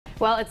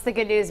Well, it's the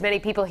good news many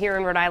people here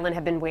in Rhode Island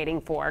have been waiting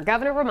for.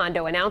 Governor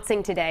Raimondo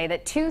announcing today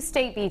that 2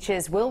 state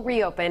beaches will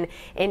reopen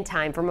in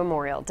time for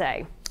Memorial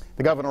Day.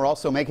 The governor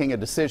also making a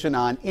decision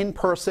on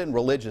in-person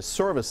religious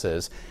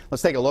services.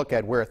 Let's take a look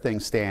at where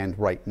things stand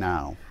right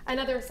now.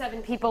 Another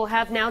 7 people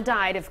have now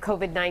died of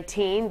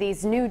COVID-19.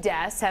 These new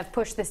deaths have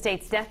pushed the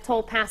state's death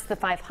toll past the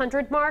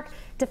 500 mark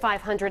to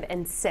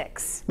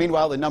 506.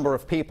 Meanwhile, the number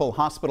of people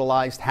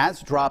hospitalized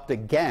has dropped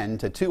again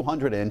to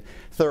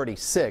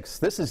 236.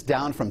 This is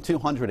down from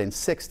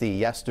 260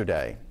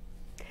 yesterday.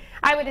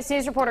 Eyewitness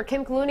News reporter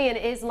Kim Kalunian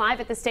is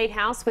live at the State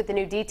House with the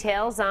new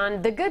details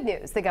on the good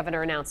news the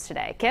governor announced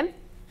today. Kim?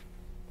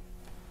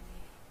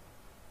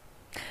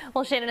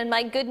 Well, Shannon and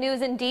Mike, good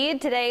news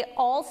indeed. Today,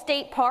 all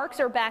state parks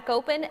are back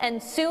open,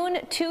 and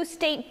soon 2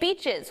 state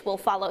beaches will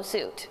follow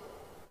suit.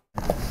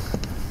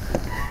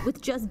 With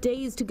just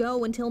days to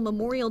go until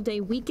Memorial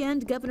Day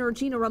weekend, Governor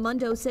Gina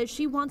Raimondo says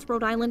she wants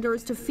Rhode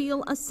Islanders to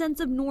feel a sense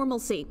of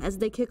normalcy as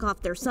they kick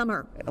off their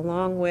summer.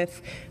 Along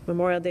with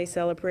Memorial Day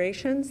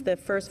celebrations, the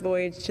first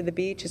voyage to the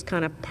beach is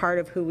kind of part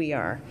of who we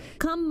are.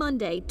 Come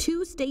Monday,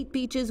 2 state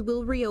beaches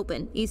will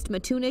reopen, East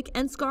Matunic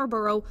and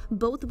Scarborough,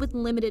 both with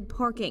limited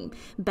parking.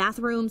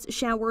 Bathrooms,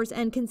 showers,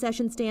 and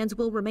concession stands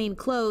will remain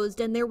closed,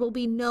 and there will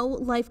be no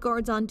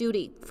lifeguards on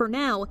duty. For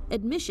now,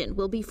 admission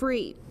will be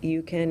free.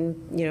 You can,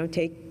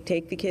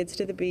 take the kids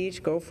to the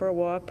beach, go for a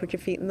walk, put your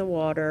feet in the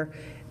water,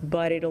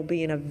 but it'll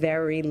be in a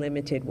very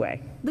limited way.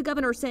 The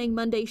governor saying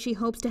Monday she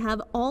hopes to have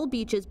all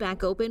beaches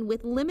back open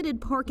with limited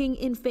parking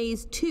in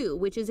phase 2,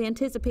 which is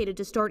anticipated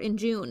to start in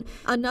June.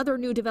 Another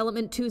new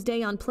development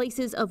Tuesday on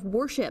places of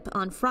worship.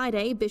 On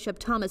Friday, Bishop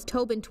Thomas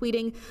Tobin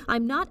tweeting,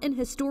 "I'm not an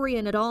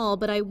historian at all,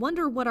 but I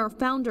wonder what our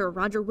founder,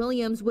 Roger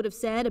Williams, would have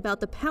said about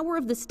the power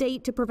of the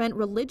state to prevent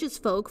religious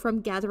folk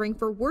from gathering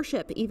for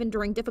worship, even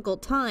during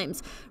difficult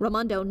times."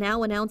 Raimondo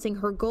now announcing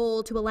her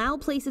goal to allow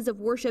places of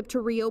worship to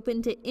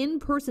reopen to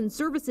in-person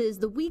services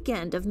the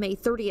weekend of May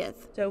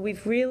 30th. So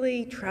we've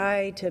really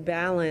tried to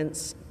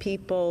balance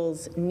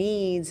people's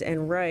needs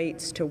and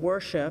rights to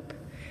worship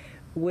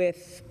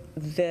with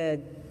the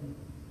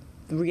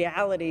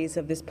realities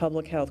of this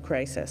public health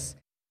crisis.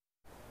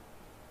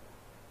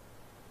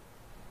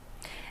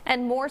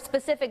 And more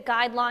specific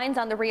guidelines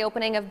on the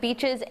reopening of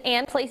beaches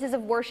and places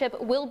of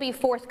worship will be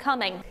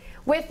forthcoming.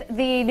 With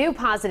the new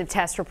positive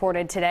test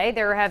reported today,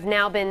 there have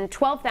now been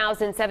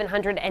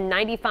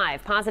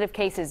 12,795 positive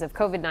cases of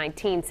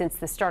COVID-19 since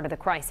the start of the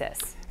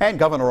crisis. And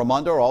Governor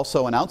Raimondo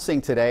also announcing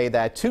today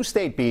that 2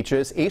 state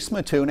beaches, East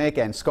Matunic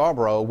and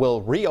Scarborough,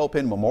 will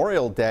reopen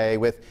Memorial Day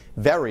with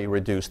very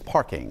reduced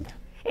parking.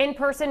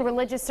 In-person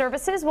religious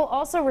services will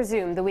also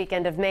resume the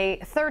weekend of May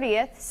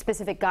 30th.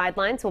 Specific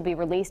guidelines will be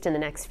released in the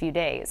next few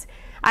days.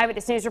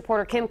 Eyewitness News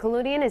reporter Kim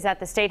Kalunian is at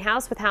the State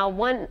House with how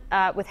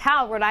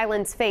Rhode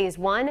Island's Phase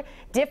 1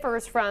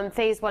 differs from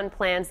Phase 1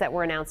 plans that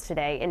were announced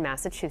today in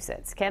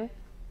Massachusetts. Kim?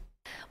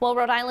 Well,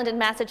 Rhode Island and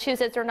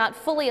Massachusetts are not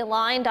fully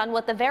aligned on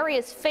what the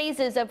various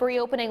phases of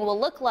reopening will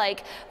look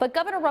like, but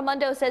Governor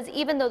Raimondo says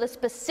even though the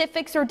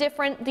specifics are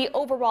different, the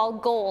overall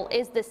goal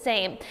is the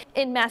same.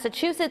 In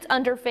Massachusetts,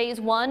 under Phase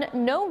 1,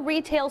 no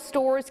retail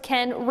stores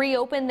can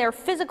reopen their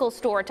physical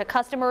store to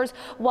customers,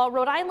 while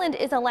Rhode Island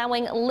is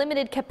allowing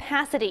limited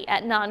capacity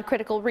at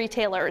non-critical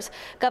retailers.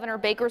 Governor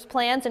Baker's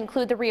plans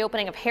include the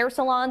reopening of hair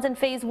salons in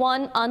Phase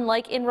 1,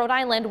 unlike in Rhode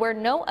Island, where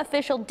no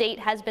official date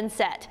has been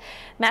set.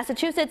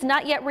 Massachusetts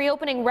not yet reopening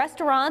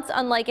restaurants,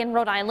 unlike in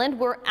Rhode Island,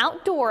 where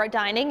outdoor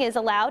dining is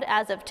allowed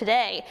as of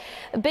today.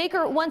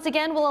 Baker once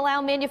again will allow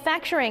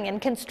manufacturing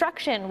and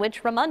construction,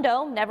 which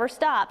Raimondo never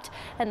stopped.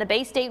 And the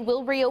Bay State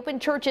will reopen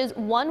churches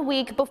 1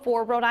 week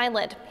before Rhode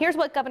Island. Here's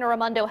what Governor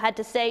Raimondo had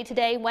to say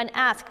today when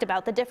asked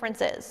about the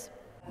differences.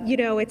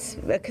 It's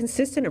a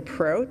consistent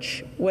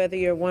approach, whether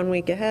you're 1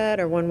 week ahead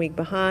or 1 week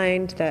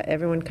behind, that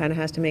everyone kind of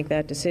has to make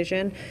that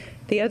decision.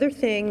 The other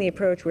thing, the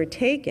approach we're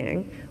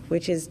taking,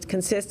 which is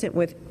consistent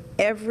with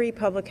every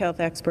public health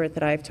expert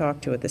that I've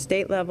talked to at the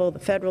state level, the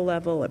federal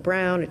level, at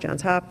Brown, at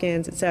Johns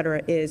Hopkins, et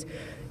cetera, is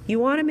you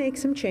want to make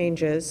some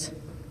changes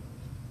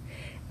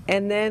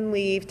and then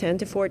leave 10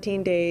 to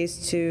 14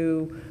 days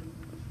to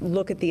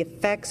look at the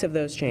effects of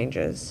those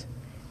changes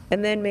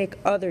and then make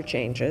other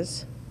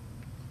changes.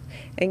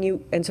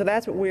 And so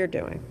that's what we're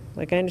doing.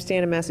 Like, I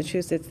understand in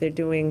Massachusetts they're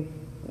doing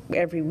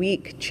every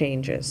week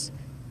changes.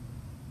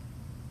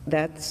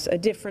 That's a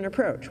different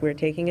approach. We're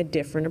taking a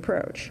different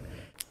approach.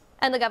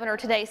 And the governor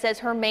today says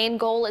her main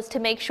goal is to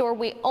make sure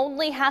we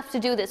only have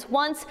to do this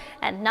once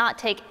and not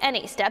take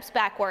any steps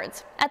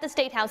backwards. At the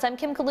State House, I'm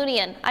Kim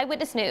Kalunian,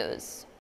 Eyewitness News.